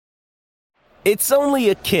It's only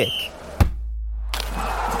a kick,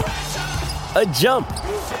 a jump,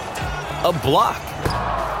 a block.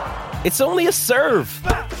 It's only a serve.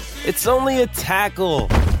 It's only a tackle,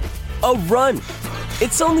 a run.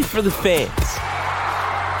 It's only for the fans.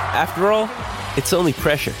 After all, it's only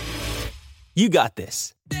pressure. You got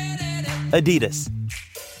this. Adidas.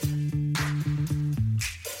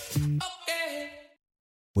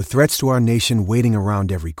 With threats to our nation waiting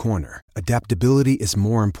around every corner, adaptability is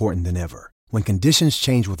more important than ever. When conditions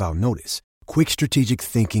change without notice, quick strategic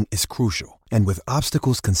thinking is crucial. And with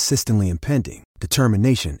obstacles consistently impending,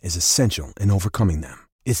 determination is essential in overcoming them.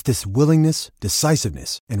 It's this willingness,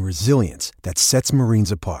 decisiveness, and resilience that sets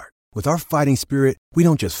Marines apart. With our fighting spirit, we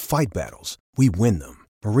don't just fight battles, we win them.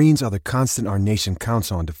 Marines are the constant our nation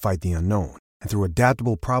counts on to fight the unknown. And through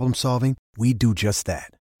adaptable problem solving, we do just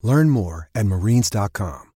that. Learn more at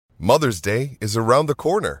marines.com. Mother's Day is around the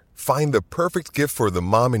corner. Find the perfect gift for the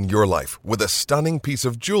mom in your life with a stunning piece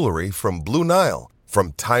of jewelry from Blue Nile.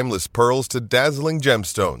 From timeless pearls to dazzling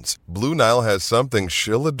gemstones, Blue Nile has something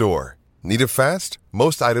she'll adore. Need it fast?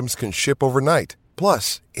 Most items can ship overnight.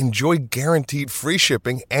 Plus, enjoy guaranteed free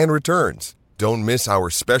shipping and returns. Don't miss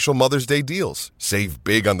our special Mother's Day deals. Save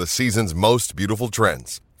big on the season's most beautiful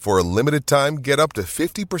trends. For a limited time, get up to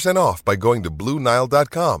 50% off by going to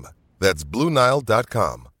BlueNile.com. That's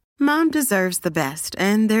BlueNile.com. Mom deserves the best,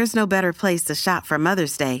 and there's no better place to shop for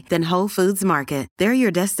Mother's Day than Whole Foods Market. They're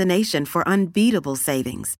your destination for unbeatable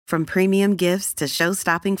savings, from premium gifts to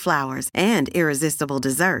show-stopping flowers and irresistible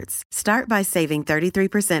desserts. Start by saving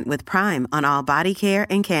 33% with Prime on all body care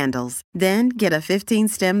and candles. Then get a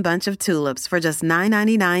 15-stem bunch of tulips for just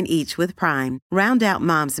 $9.99 each with Prime. Round out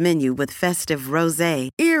Mom's menu with festive rosé,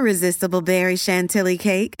 irresistible berry chantilly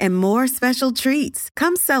cake, and more special treats.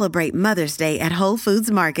 Come celebrate Mother's Day at Whole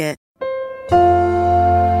Foods Market.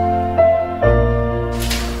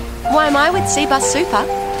 Why am I with Seabus Super?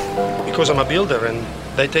 Because I'm a builder and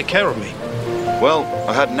they take care of me. Well,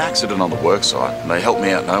 I had an accident on the work site and they helped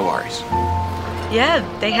me out, no worries. Yeah,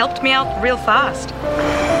 they helped me out real fast.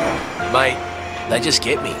 Mate, they just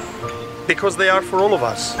get me. Because they are for all of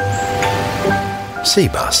us.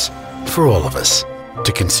 Seabus, for all of us.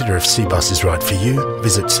 To consider if Seabus is right for you,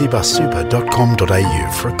 visit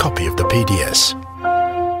cbussuper.com.au for a copy of the PDS.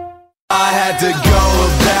 I had to go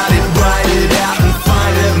about it, write it out and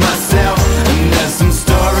find it myself. And there's some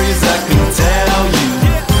stories I can tell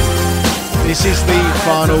you. This is the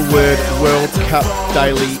Final Word World Cup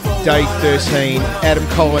Daily, Day 13. Adam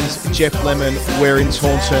Collins, Jeff Lemon, we're in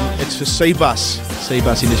Taunton. It's for Seabus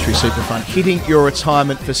Industry Super Fund. Hitting your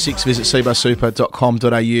retirement for 6, visit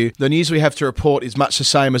cbussuper.com.au. The news we have to report is much the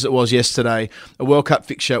same as it was yesterday. A World Cup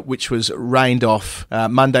fixture which was rained off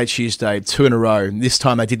Monday, Tuesday, 2 in a row. This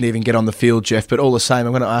time they didn't even get on the field, Jeff, but all the same,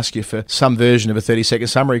 I'm going to ask you for some version of a 30-second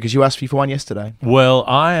summary because you asked me for one yesterday. Well,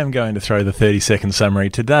 I am going to throw the 30-second summary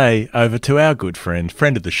today over to our good friend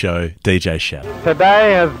of the show, DJ Shadow.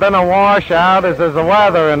 Today has been a washout, as is the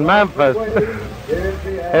weather in Memphis.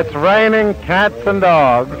 It's raining cats and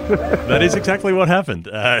dogs. That is exactly what happened.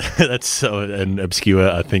 That's so an obscure,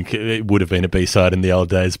 I think it would have been a B-side in the old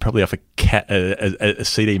days, probably off a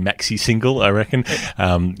CD maxi single, I reckon.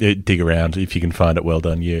 Dig around if you can find it. Well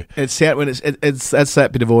done, you. As that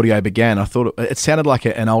bit of audio began, I thought it sounded like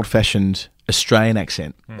an old-fashioned Australian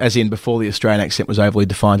accent, as in before the Australian accent was overly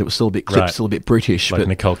defined, it was still a bit clipped, still a bit British. Like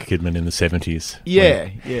Nicole Kidman in the 70s. Yeah.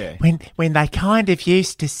 When they kind of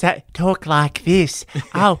used to talk like this.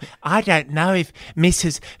 Oh, I don't know if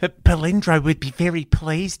Mrs. Palindro would be very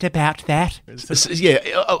pleased about that. Yeah,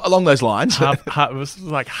 along those lines. It was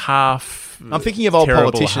like half... I'm thinking of old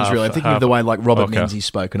politicians, really. I'm thinking of the way like Robert Menzies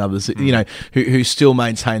spoke and others, who still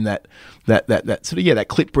maintain that sort of, that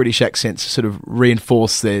clipped British accents sort of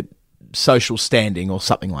reinforce their social standing or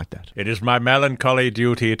something like that. It is my melancholy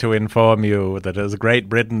duty to inform you that as Great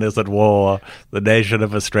Britain is at war, the nation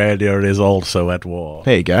of Australia is also at war.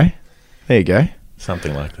 There you go.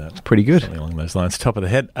 Something like that. It's pretty good. Something along those lines. Top of the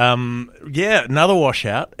head. Another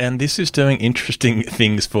washout, and this is doing interesting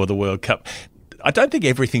things for the World Cup. I don't think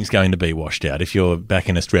everything's going to be washed out. If you're back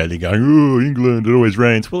in Australia going, oh, England, it always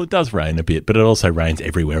rains. Well, it does rain a bit, but it also rains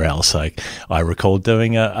everywhere else. I recall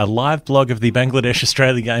doing a live blog of the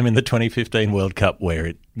Bangladesh-Australia game in the 2015 World Cup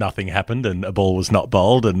where nothing happened and a ball was not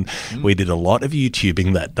bowled, and we did a lot of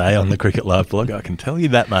YouTubing that day on the Cricket Live blog, I can tell you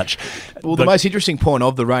that much. Well, the most interesting point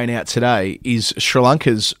of the rain out today is Sri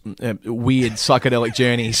Lanka's weird psychedelic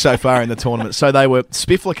journey so far in the tournament. So they were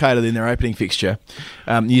spifflicated in their opening fixture.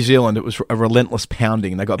 New Zealand, it was a relentless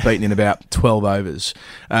pounding. They got beaten in about 12 overs.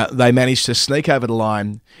 They managed to sneak over the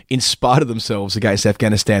line in spite of themselves against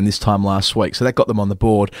Afghanistan this time last week. So that got them on the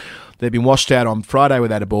board. They've been washed out on Friday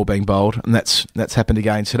without a ball being bowled, and that's happened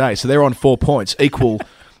again today. So they're on 4 points, equal.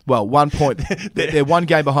 Well, 1 point. They're one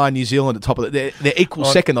game behind New Zealand at top of the. They're equal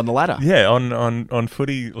second on the ladder. Yeah, on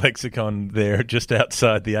Footy Lexicon, they're just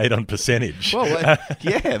outside the 8 on percentage. Well,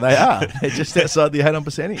 yeah, they are. They're just outside the 8 on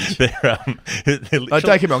percentage. They're don't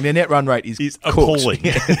get me wrong. Their net run rate is appalling.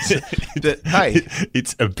 Hey,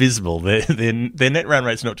 it's abysmal. Their net run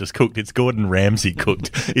rate's not just cooked; it's Gordon Ramsay cooked.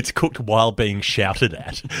 It's cooked while being shouted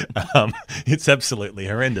at. It's absolutely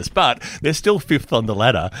horrendous. But they're still 5th on the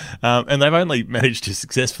ladder, and they've only managed to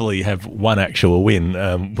successfully have one actual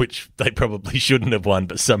win, which they probably shouldn't have won,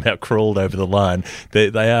 but somehow crawled over the line.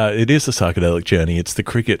 They are. It is a psychedelic journey. It's the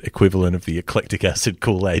cricket equivalent of the eclectic acid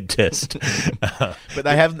Kool-Aid test.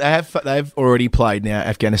 But they've already played now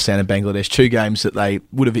Afghanistan and Bangladesh, 2 games that they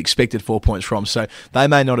would have expected 4 points from. So they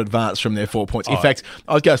may not advance from their 4 points. In fact,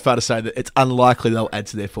 I would go as far to say that it's unlikely they'll add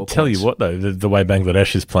to their 4 points. Tell you what, though, the way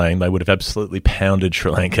Bangladesh is playing, they would have absolutely pounded Sri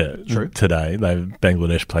Lanka today.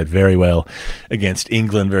 Bangladesh played very well against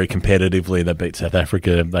England, very competitively. They beat South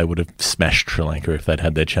Africa. They would have smashed Sri Lanka if they'd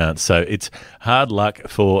had their chance. So it's hard luck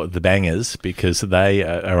for the Bangers because they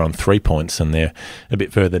are on 3 points and they're a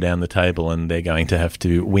bit further down the table, and they're going to have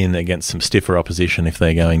to win against some stiffer opposition if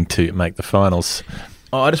they're going to make the finals.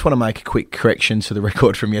 I just want to make a quick correction to the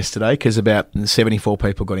record from yesterday, because about 74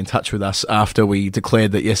 people got in touch with us after we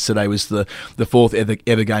declared that yesterday was the 4th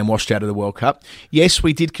ever game washed out of the World Cup. Yes,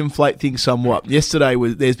 we did conflate things somewhat. Yesterday,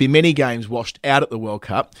 there's been many games washed out at the World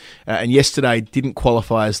Cup, and yesterday didn't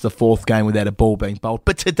qualify as the 4th game without a ball being bowled,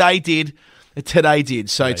 but today did. Today did.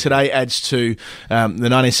 So today adds to the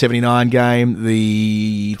 1979 game,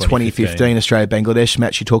 the 2015 Australia-Bangladesh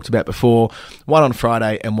match you talked about before, one on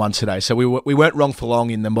Friday and one today. So we weren't wrong for long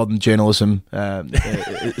in the modern journalism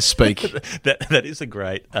speak. That is a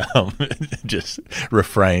great just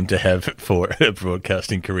refrain to have for a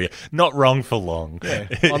broadcasting career. Not wrong for long. Yeah,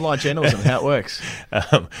 online journalism, how it works.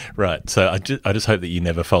 Right. So I just hope that you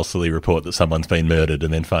never falsely report that someone's been murdered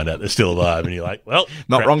and then find out they're still alive, and you're like, well,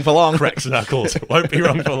 not wrong for long. Cracks knuckles. Won't be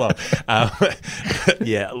wrong for long.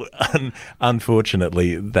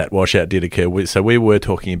 Unfortunately, that washout did occur. So we were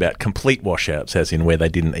talking about complete washouts, as in where they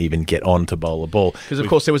didn't even get on to bowl a ball. Because, of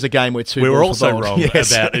course, there was a game where we were also wrong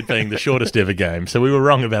about it being the shortest ever game. So we were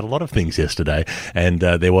wrong about a lot of things yesterday. And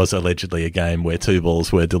there was allegedly a game where 2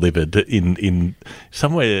 balls were delivered in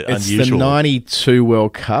somewhere unusual. It's the 92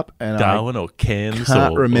 World Cup. And Darwin or Cairns. I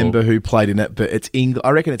can't remember who played in it, but it's England. I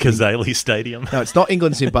reckon it's Kazali Stadium. No, it's not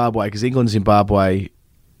England-Zimbabwe, because England-Zimbabwe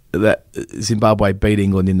beat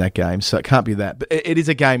England in that game, so it can't be that. But it is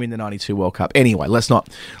a game in the 92 World Cup. Anyway, let's not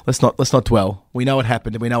dwell. We know what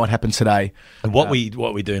happened, and we know what happened today. And what we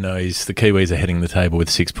do know is the Kiwis are heading the table with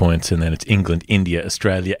 6 points, and then it's England, India,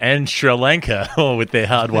 Australia, and Sri Lanka, all with their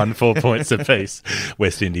hard-won 4 points apiece.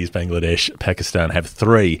 West Indies, Bangladesh, Pakistan have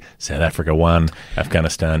 3, South Africa 1,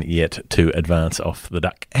 Afghanistan yet to advance off the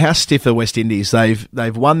duck. How stiff are West Indies?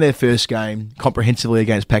 They've won their first game comprehensively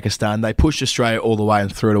against Pakistan. They pushed Australia all the way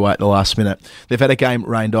and threw it away at the last minute. They've had a game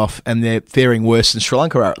rained off, and they're faring worse than Sri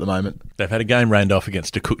Lanka are at the moment. They've had a game rained off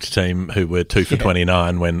against a cooked team who were 2 for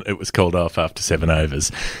 29 when it was called off after 7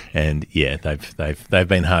 overs, and they've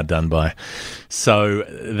been hard done by. So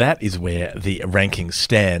that is where the rankings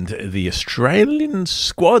stand. The Australian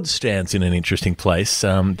squad stands in an interesting place.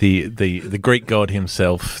 The Greek god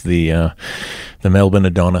himself, the Melbourne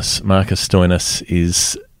Adonis, Marcus Stoinis,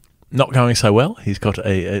 is not going so well. He's got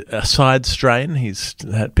a side strain. He's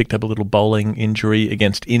picked up a little bowling injury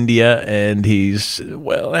against India, and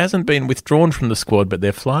hasn't been withdrawn from the squad, but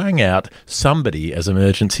they're flying out somebody as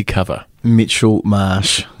emergency cover. Mitchell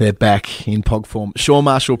Marsh, they're back in POG form. Shaun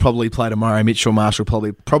Marsh will probably play tomorrow. Mitchell Marsh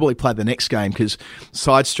will probably play the next game, because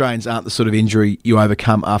side strains aren't the sort of injury you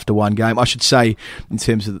overcome after one game. I should say, in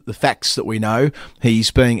terms of the facts that we know,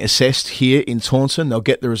 he's being assessed here in Taunton. They'll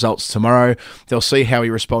get the results tomorrow. They'll see how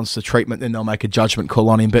he responds to treatment, then they'll make a judgment call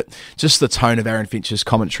on him. But just the tone of Aaron Finch's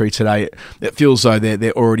commentary today, it feels though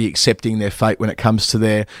they're already accepting their fate when it comes to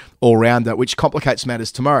their all-rounder, which complicates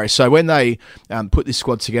matters tomorrow. So when they put this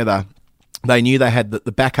squad together, they knew they had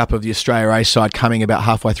the backup of the Australia A side coming about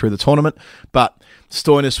halfway through the tournament, but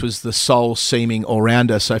Stoinis was the sole seeming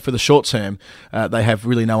all-rounder. So for the short term, they have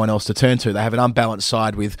really no one else to turn to. They have an unbalanced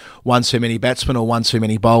side with one too many batsmen or one too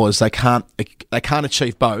many bowlers. They can't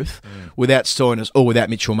achieve both without Stoinis or without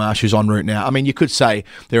Mitchell Marsh, who's en route now. I mean, you could say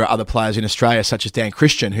there are other players in Australia, such as Dan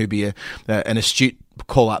Christian, who'd be an astute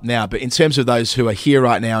call up now. But in terms of those who are here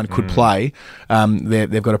right now and could play,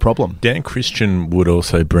 they've got a problem. Dan Christian would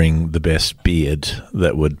also bring the best beard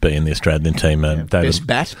that would be in the Australian team.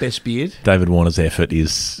 Best beard. David Warner's effort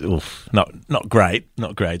is not great.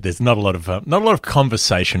 There's not a lot of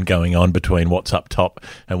conversation going on between what's up top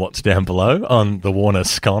and what's down below on the Warner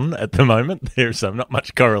scon at the moment. There's not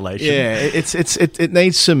much correlation. Yeah, it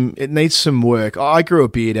needs some work. I grew a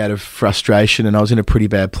beard out of frustration, and I was in a pretty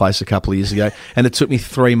bad place a couple of years ago, and it took me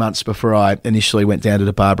 3 months before I initially went down to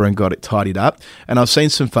the barber and got it tidied up. And I've seen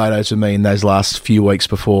some photos of me in those last few weeks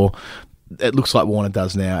before. It looks like Warner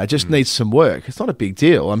does now. It just needs some work. It's not a big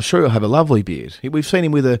deal. I'm sure he'll have a lovely beard. We've seen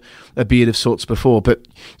him with a beard of sorts before, but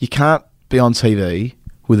you can't be on TV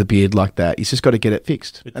with a beard like that. He's just got to get it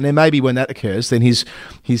fixed. And then maybe when that occurs, then his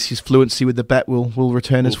fluency with the bat will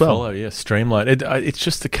return as well. Follow, yeah, streamline. It's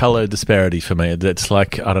just the colour disparity for me. It's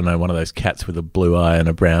like, I don't know, one of those cats with a blue eye and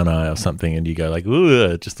a brown eye or something, and you go like,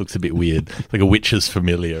 ooh, it just looks a bit weird. Like a witch's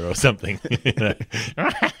familiar or something. You know?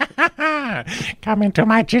 Come into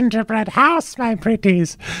my gingerbread house, my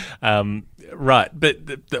pretties. Right, but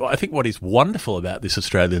I think what is wonderful about this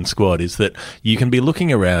Australian squad is that you can be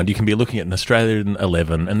looking around, you can be looking at an Australian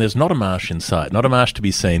 11, and there's not a marsh in sight, not a marsh to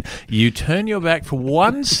be seen. You turn your back for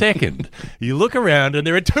 1 second, you look around, and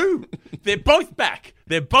there are two. They're both back.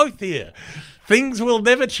 They're both here. Things will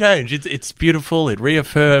never change. It's beautiful. It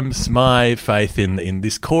reaffirms my faith in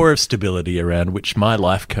this core of stability around which my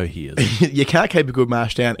life coheres. You can't keep a good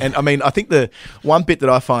marsh down. And, I think the one bit that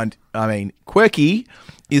I find, quirky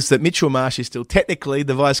is that Mitchell Marsh is still technically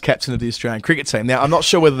the vice-captain of the Australian cricket team. Now, I'm not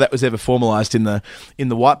sure whether that was ever formalised in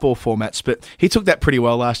the white ball formats, but he took that pretty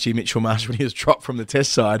well last year, Mitchell Marsh, when he was dropped from the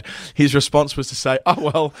test side. His response was to say,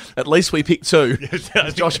 oh, well, at least we picked two.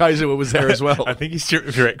 Josh Hazlewood was there as well. I think his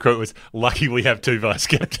direct quote was, lucky we have two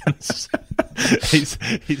vice-captains. he's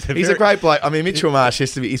a great bloke. Mitchell Marsh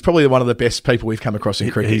he's probably one of the best people we've come across in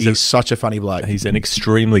cricket. He's such a funny bloke. He's an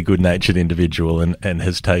extremely good-natured individual and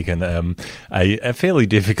has taken a fairly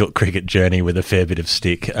difficult cricket journey with a fair bit of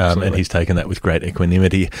stick, and he's taken that with great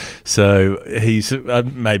equanimity. So he's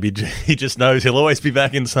maybe he just knows he'll always be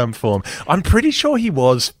back in some form. I'm pretty sure he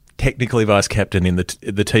was technically vice-captain in the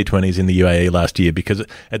T20s in the UAE last year, because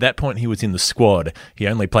at that point he was in the squad. He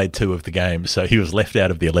only played 2 of the games, so he was left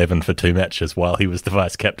out of the 11 for 2 matches while he was the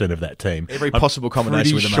vice-captain of that team. Every possible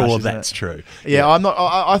combination with the sure Marsh, that's true. Yeah, I'm not.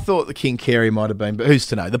 I thought the King Carey might have been, but who's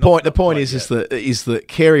to know? The point is that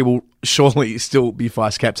Carey will surely still be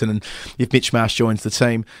vice-captain, and if Mitch Marsh joins the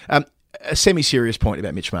team, a semi-serious point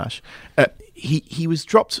about Mitch Marsh. He was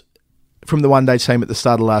dropped from the one-day team at the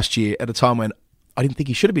start of last year at a time when I didn't think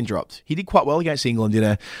he should have been dropped. He did quite well against England in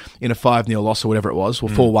a 5-0 loss or whatever it was, or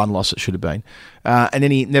 4-1 loss it should have been. And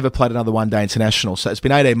then he never played another one-day international. So it's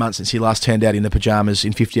been 18 months since he last turned out in the pyjamas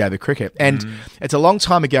in 50-over cricket. And it's a long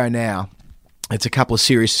time ago now. It's a couple of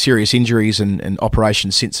serious injuries and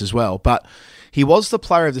operations since as well. But he was the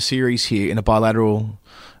player of the series here in a bilateral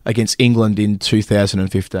against England in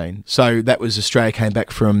 2015. So that was Australia came back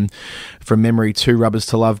from memory 2 rubbers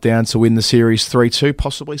to love down to win the series 3-2,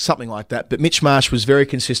 possibly, something like that. But Mitch Marsh was very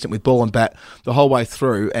consistent with ball and bat the whole way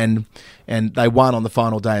through, and they won on the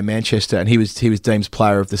final day in Manchester, and he was deemed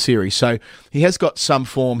player of the series. So he has got some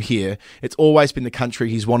form here. It's always been the country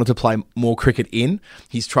he's wanted to play more cricket in.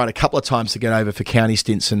 He's tried a couple of times to get over for county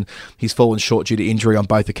stints, and he's fallen short due to injury on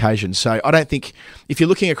both occasions. So I don't think, if you're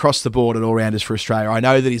looking across the board at all-rounders for Australia, I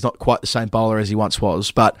know that he's not quite the same bowler as he once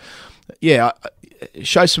was, but yeah,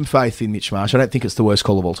 show some faith in Mitch Marsh. I don't think it's the worst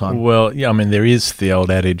call of all time. Well, yeah, there is the old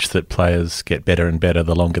adage that players get better and better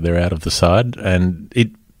the longer they're out of the side, and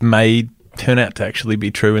it may turn out to actually be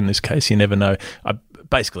true in this case. You never know. I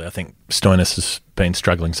think Stoinis has been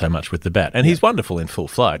struggling so much with the bat, and he's wonderful in full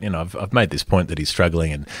flight. I've made this point that he's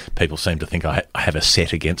struggling, and people seem to think I have a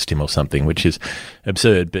set against him or something, which is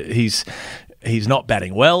absurd. But he's not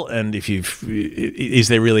batting well, and is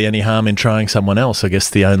there really any harm in trying someone else? I guess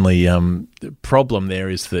the only problem there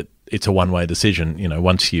is that it's a one-way decision.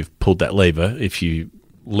 Once you've pulled that lever, if you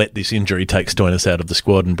let this injury take Stoinis out of the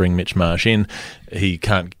squad and bring Mitch Marsh in,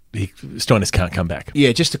 Stoinis can't come back.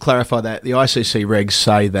 Yeah, just to clarify that, the ICC regs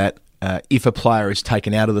say that if a player is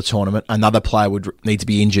taken out of the tournament, another player would need to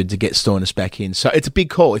be injured to get Stoinis back in. So it's a big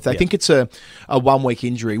call. If they think it's a 1-week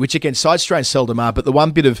injury, which again, side strains seldom are, but the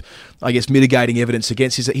one bit of, I guess, mitigating evidence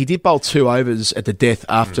against is that he did bowl 2 overs at the death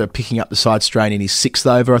after picking up the side strain in his 6th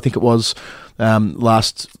over, I think it was,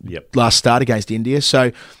 last start against India.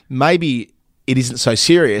 So maybe it isn't so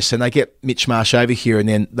serious, and they get Mitch Marsh over here, and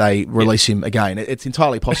then they release him again. It's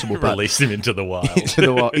entirely possible. But release him into the wild,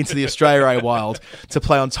 into the Australia A wild, to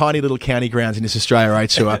play on tiny little county grounds in this Australia A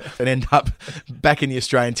tour, and end up back in the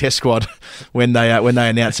Australian Test squad when they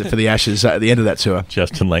announce it for the Ashes at the end of that tour.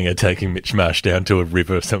 Justin Langer taking Mitch Marsh down to a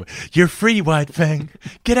river. You're free, White Fang.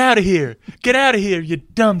 Get out of here! Get out of here, you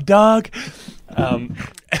dumb dog!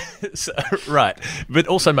 Right, but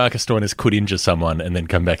also Marcus Stoinis could injure someone and then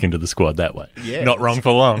come back into the squad that way. Yeah, not wrong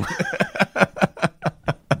for long.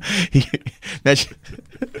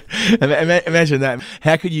 Imagine that.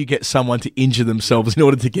 How could you get someone to injure themselves in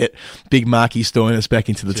order to get big Marky Stoinis back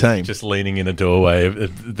into the team? Just leaning in a doorway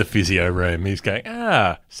of the physio room, he's going,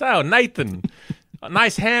 so Nathan,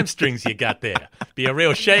 nice hamstrings you got there. Be a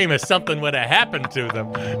real shame if something were to happen to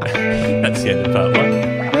them. That's the end of part one.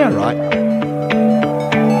 Yeah, right.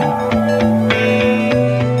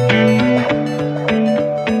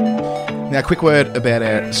 Now, a quick word about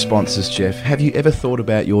our sponsors, Jeff. Have you ever thought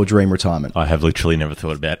about your dream retirement? I have literally never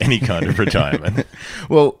thought about any kind of retirement.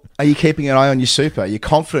 Well, are you keeping an eye on your super? Are you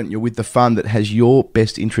confident you're with the fund that has your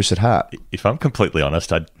best interests at heart? If I'm completely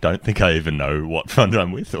honest, I don't think I even know what fund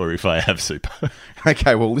I'm with or if I have super.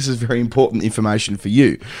 Okay, well, this is very important information for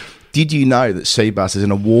you. Did you know that CBUS is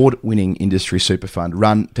an award-winning industry super fund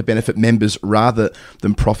run to benefit members rather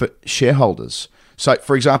than profit shareholders? So,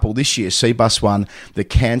 for example, this year, CBUS won the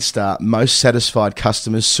CanStar Most Satisfied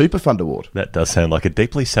Customers Super Fund Award. That does sound like a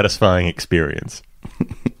deeply satisfying experience.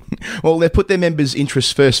 Well, they've put their members'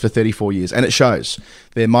 interests first for 34 years, and it shows.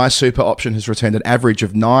 Their My Super option has returned an average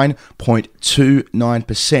of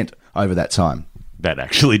 9.29% over that time. That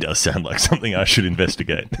actually does sound like something I should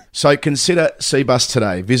investigate. So consider CBUS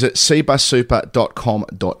today. Visit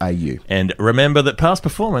cbussuper.com.au. And remember that past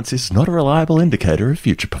performance is not a reliable indicator of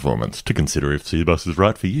future performance. To consider if CBUS is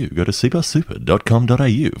right for you, go to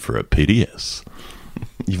cbussuper.com.au for a PDS.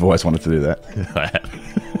 You've always wanted to do that. I have.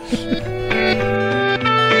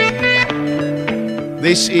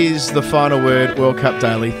 This is the Final Word World Cup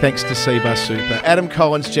Daily, thanks to CBUS Super. Adam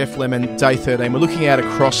Collins, Jeff Lemon, Day 13. We're looking out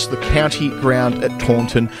across the county ground at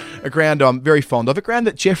Taunton, a ground I'm very fond of, a ground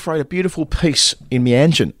that Jeff wrote a beautiful piece in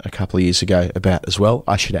Meanjin a couple of years ago about as well,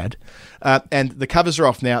 I should add. And the covers are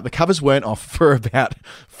off now. The covers weren't off for about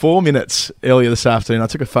 4 minutes earlier this afternoon. I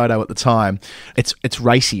took a photo at the time. It's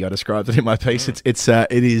racy. I described it in my piece. It is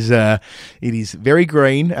very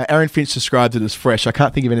green. Aaron Finch described it as fresh. I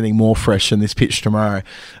can't think of anything more fresh than this pitch tomorrow.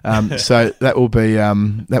 So that will be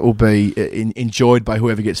enjoyed by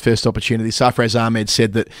whoever gets first opportunity. Sarfraz Ahmed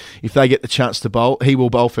said that if they get the chance to bowl, he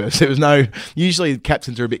will bowl first. There was no. Usually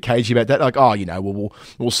captains are a bit cagey about that. Like, we'll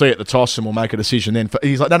see at the toss and we'll make a decision then.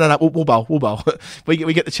 He's like, no, we'll bowl. We'll bowl.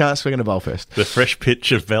 We get the chance. We're going to bowl first. The fresh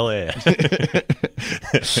pitch of Bel Air.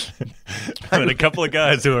 And a couple of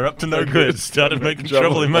guys who are up to no good started making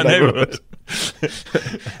trouble in my neighbourhood.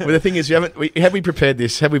 Well, the thing is, had we prepared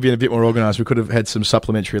this, had we been a bit more organised, we could have had some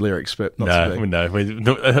supplementary lyrics, but not today. No.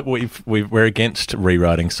 We're against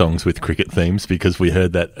rewriting songs with cricket themes because we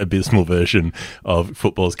heard that abysmal version of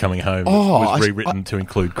Football's Coming Home was rewritten to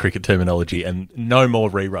include cricket terminology, and no more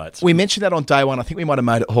rewrites. We mentioned that on day one. I think we might have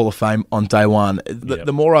made it Hall of Fame on day one.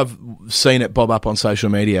 The more I've seen it bob up on social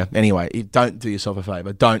media, anyway, don't do yourself a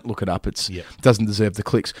favour. Don't look it up. It doesn't deserve the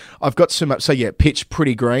clicks. I've got so much. So pitch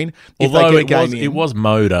pretty green. Although it was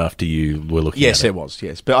mowed after you were looking at it. Yes, it was,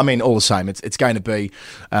 yes. But I mean, all the same, it's going to be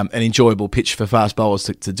an enjoyable pitch for fast bowlers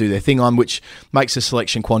to do their thing on, which makes the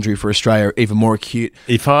selection quandary for Australia even more acute.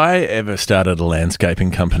 If I ever started a landscaping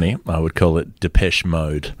company, I would call it Depeche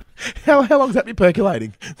Mode. How long's that been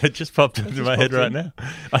percolating? That just popped into my head right now.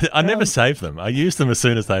 I never save them. I use them as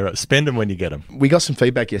soon as they spend them when you get them. We got some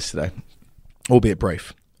feedback yesterday, albeit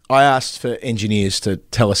brief. I asked for engineers to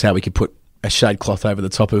tell us how we could put a shade cloth over the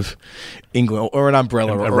top of England, or an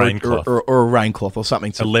umbrella, or a rain cloth, or a rain cloth, or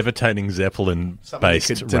something. A levitating Zeppelin-based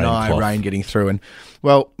rain deny cloth. Rain getting through. And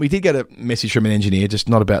well, we did get a message from an engineer, just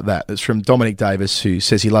not about that. It's from Dominic Davis, who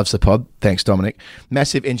says he loves the pod. Thanks, Dominic.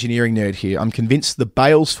 Massive engineering nerd here. I'm convinced the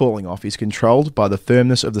bails falling off is controlled by the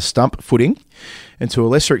firmness of the stump footing, and to a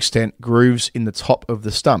lesser extent, grooves in the top of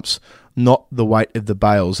the stumps, not the weight of the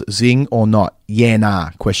bails. Zing or not? Yeah, nah,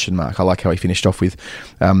 question mark. I like how he finished off with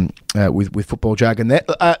football jargon there.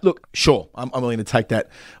 Look, sure, I'm willing to take that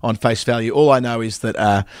on face value. All I know is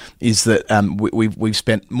that we've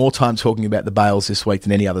spent more time talking about the bails this week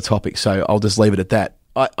than any other topic, so I'll just leave it at that.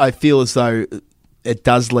 I feel as though it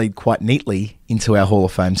does lead quite neatly into our Hall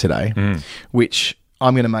of Fame today, which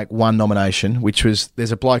I'm going to make one nomination, which was,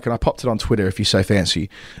 there's a bloke, and I popped it on Twitter if you so fancy,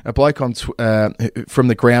 a bloke from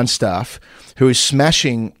the ground staff who is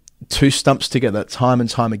smashing two stumps together time and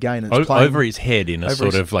time again. It's playing over his head in a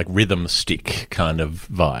sort of like rhythm stick kind of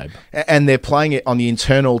vibe. And they're playing it on the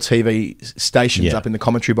internal TV stations up in the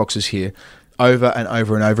commentary boxes here over and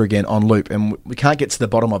over and over again on loop. And we can't get to the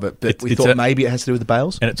bottom of it, but we thought maybe it has to do with the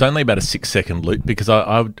bales. And it's only about a 6-second loop because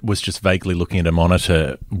I was just vaguely looking at a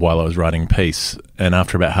monitor while I was writing piece. And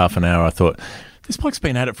after about half an hour, I thought, this bloke's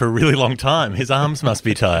been at it for a really long time. His arms must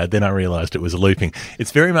be tired. Then I realised it was looping.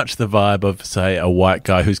 It's very much the vibe of, say, a white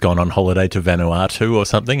guy who's gone on holiday to Vanuatu or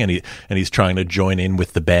something, and he's trying to join in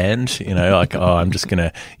with the band. You know, like, I've just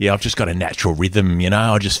got a natural rhythm. You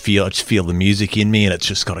know, I just feel the music in me, and it's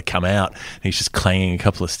just got to come out. And he's just clanging a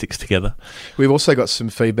couple of sticks together. We've also got some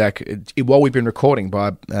feedback while we've been recording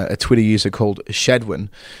by a Twitter user called Shadwin,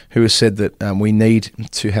 who has said that we need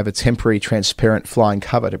to have a temporary, transparent flying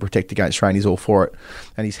cover to protect against rain. He's all for it,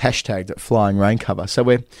 and he's hashtagged it flying rain cover. So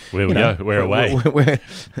we're away.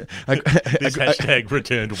 This hashtag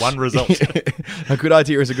returned one result. A good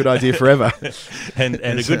idea is a good idea forever. and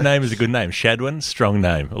a good name is a good name. Shadwin, strong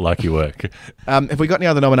name. I like your work. Have we got any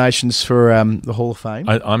other nominations for the Hall of Fame?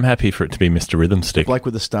 I'm happy for it to be Mr. Rhythm Stick. Blake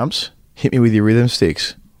with the stumps. Hit me with your rhythm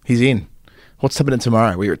sticks. He's in. What's happening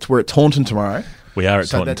tomorrow? We're at Taunton tomorrow. We are at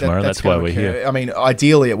Taunton tomorrow. That's why we're here. I mean,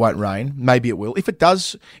 ideally it won't rain. Maybe it will. If it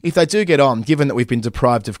does, if they do get on, given that we've been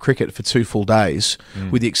deprived of cricket for 2 full days,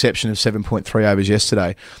 with the exception of 7.3 overs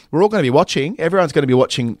yesterday, we're all going to be watching. Everyone's going to be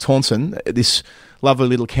watching Taunton, this lovely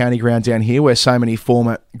little county ground down here where so many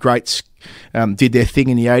former greats did their thing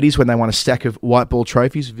in the 80s when they won a stack of white ball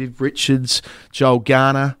trophies. Viv Richards, Joel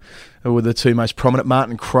Garner were the two most prominent.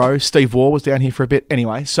 Martin Crowe. Steve Waugh was down here for a bit.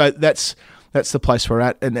 Anyway, so that's the place we're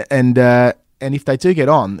at. And if they do get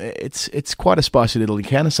on, it's quite a spicy little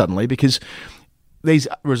encounter suddenly, because these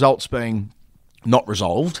results being not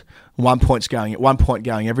resolved, 1 point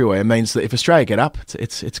going everywhere, means that if Australia get up,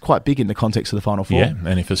 it's quite big in the context of the Final Four. Yeah,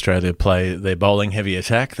 and if Australia play their bowling heavy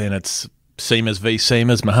attack, then it's Seamers v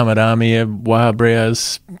Seamers. Mohammad Amir,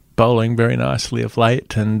 Wahabriya's bowling very nicely of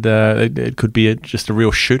late, and it could be just a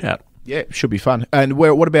real shootout. Yeah, it should be fun. And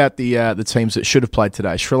what about the teams that should have played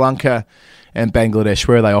today? Sri Lanka and Bangladesh,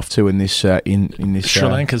 where are they off to in this? Sri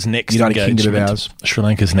Lanka's next United Kingdom of engagement. ours? Sri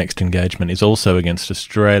Lanka's next engagement is also against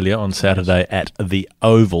Australia on Saturday at the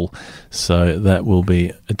Oval, so that will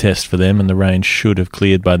be a test for them, and the rain should have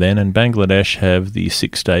cleared by then. And Bangladesh have the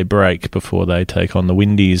 6-day break before they take on the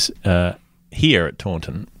Windies here at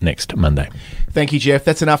Taunton next Monday. Thank you, Jeff.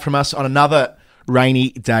 That's enough from us on another rainy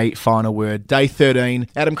day final word. Day 13.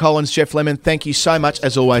 Adam Collins, Jeff Lemon, thank you so much,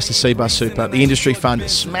 as always, to Cbus Super, the industry fund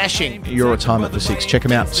smashing your retirement for 6. Check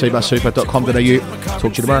them out, cbussuper.com.au. Talk to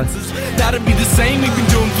you tomorrow. That'll be the same we've been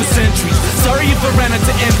doing for centuries. Sorry if I ran out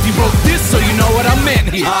to empty. Wrote this so you know what I meant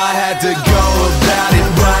here. I had to go about it,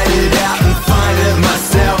 write it out and find it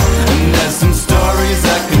myself. And there's some stories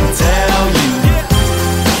I can tell you.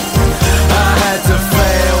 I had to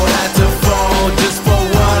fail, had to fall just for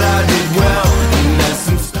what I did well.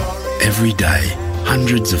 Every day,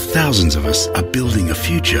 hundreds of thousands of us are building a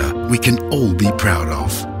future we can all be proud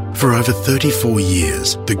of. For over 34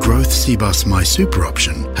 years, the Growth Cbus My Super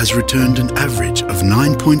option has returned an average of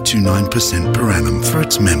 9.29% per annum for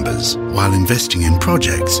its members, while investing in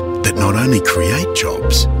projects that not only create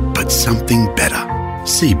jobs, but something better.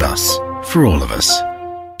 Cbus, for all of us.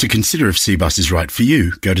 To consider if Cbus is right for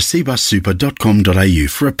you, go to cbussuper.com.au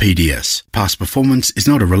for a PDS. Past performance is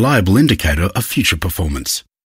not a reliable indicator of future performance.